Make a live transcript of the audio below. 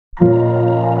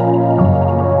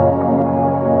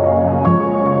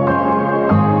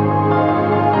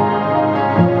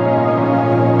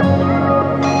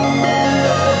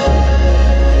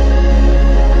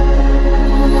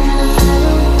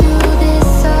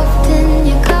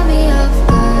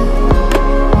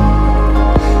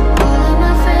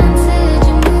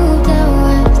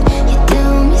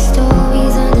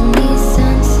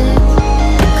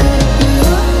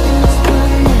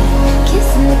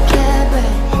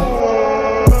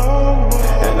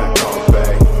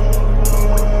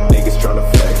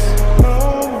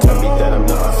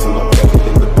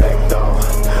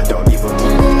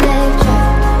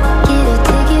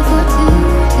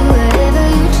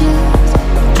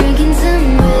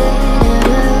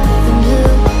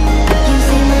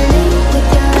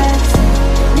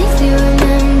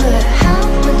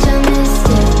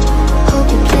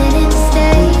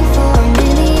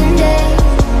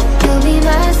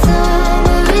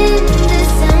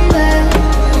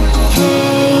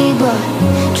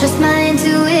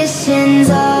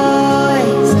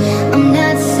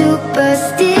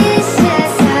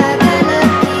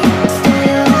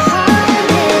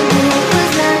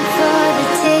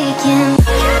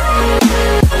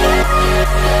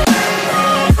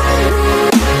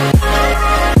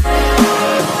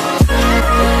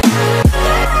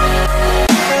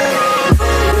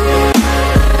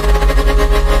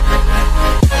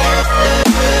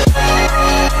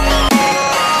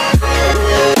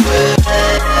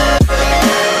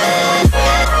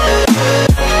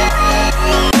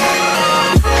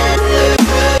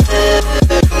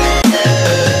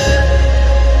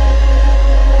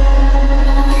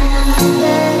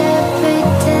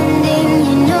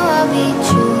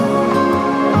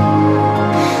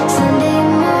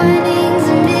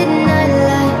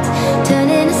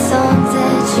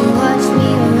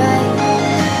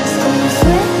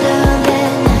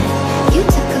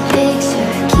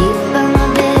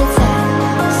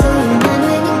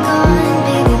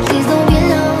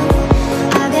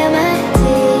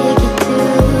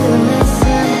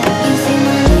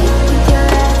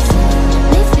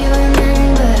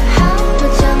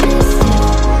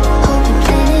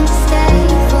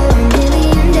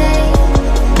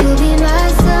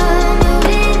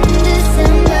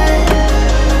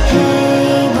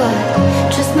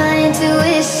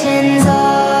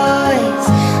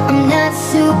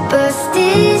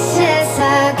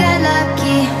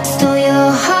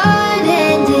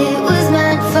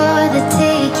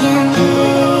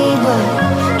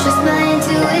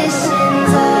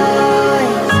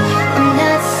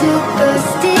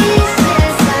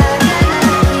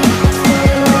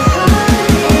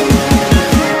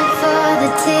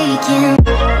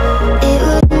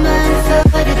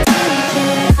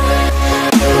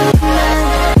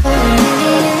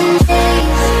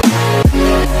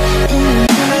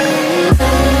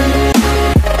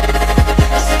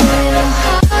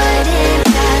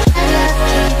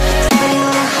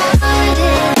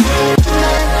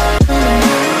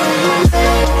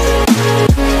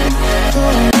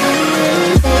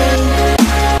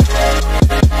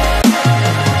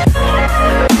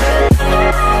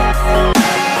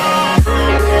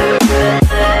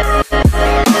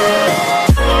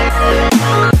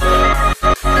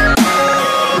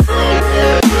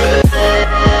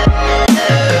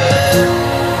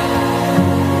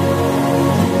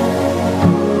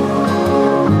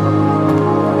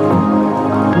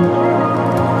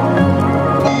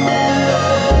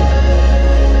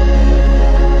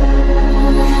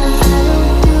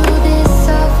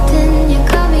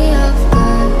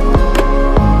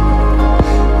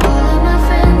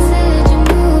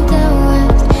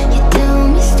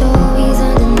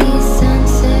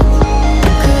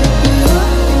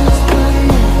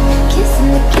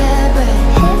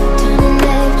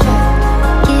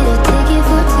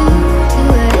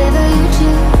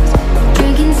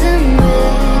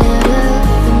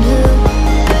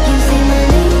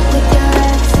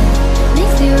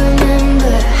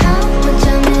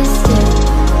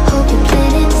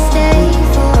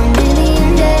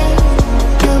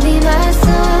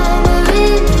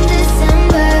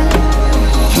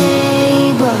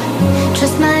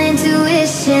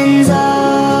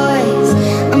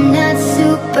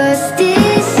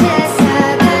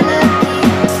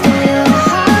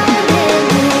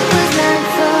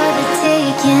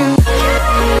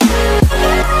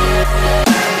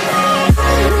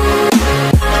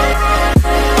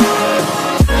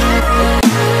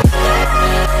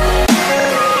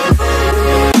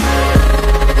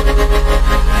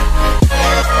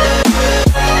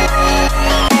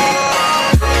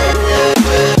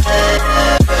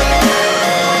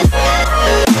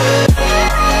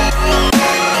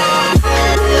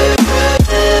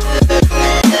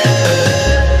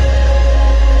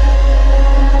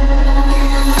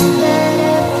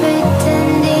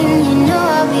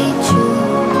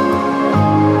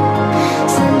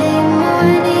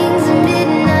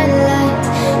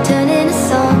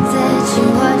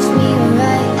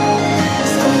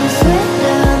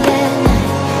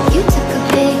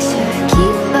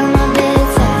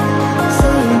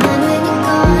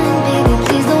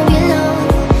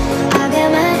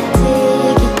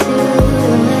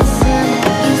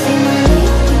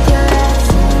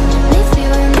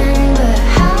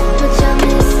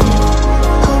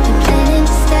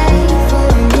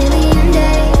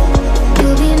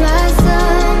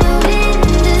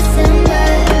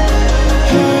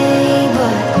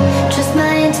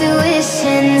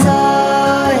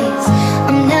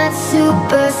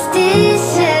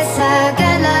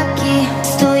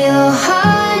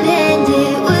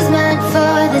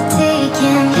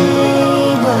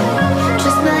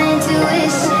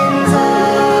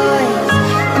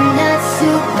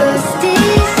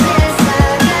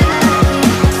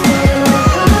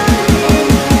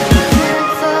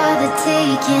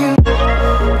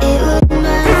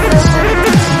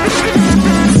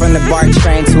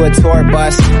train to a tour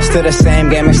bus. Still the same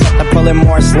game except I'm pulling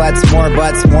more sluts, more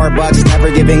butts, more bucks,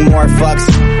 never giving more fucks.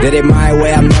 Did it my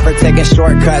way, I'm never taking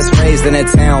shortcuts. Raised in a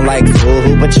town like, fool,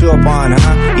 who put you up on,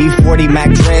 huh? E40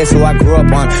 Mac Dre's who I grew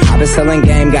up on. I've been selling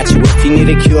game, got you if you need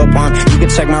a cue up on. You can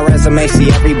check my resume,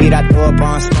 see every beat I throw up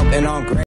on. Smoking on great.